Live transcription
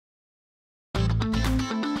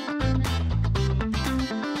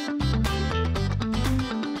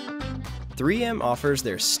3M offers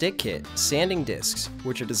their Stikit sanding discs,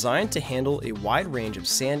 which are designed to handle a wide range of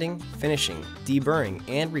sanding, finishing, deburring,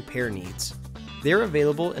 and repair needs. They're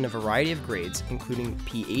available in a variety of grades including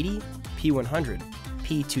P80, P100,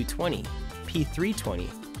 P220, P320,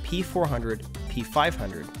 P400,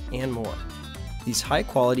 P500, and more. These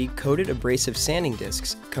high-quality coated abrasive sanding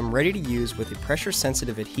discs come ready to use with a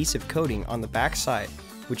pressure-sensitive adhesive coating on the back side,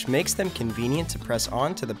 which makes them convenient to press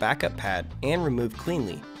onto the backup pad and remove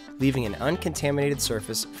cleanly, leaving an uncontaminated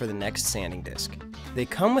surface for the next sanding disc. They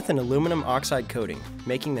come with an aluminum oxide coating,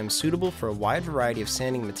 making them suitable for a wide variety of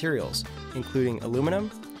sanding materials, including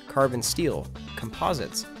aluminum, carbon steel,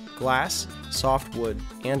 composites, glass, soft wood,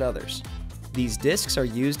 and others. These discs are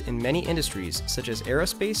used in many industries such as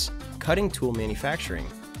aerospace, cutting tool manufacturing,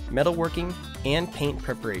 metalworking, and paint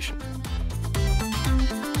preparation.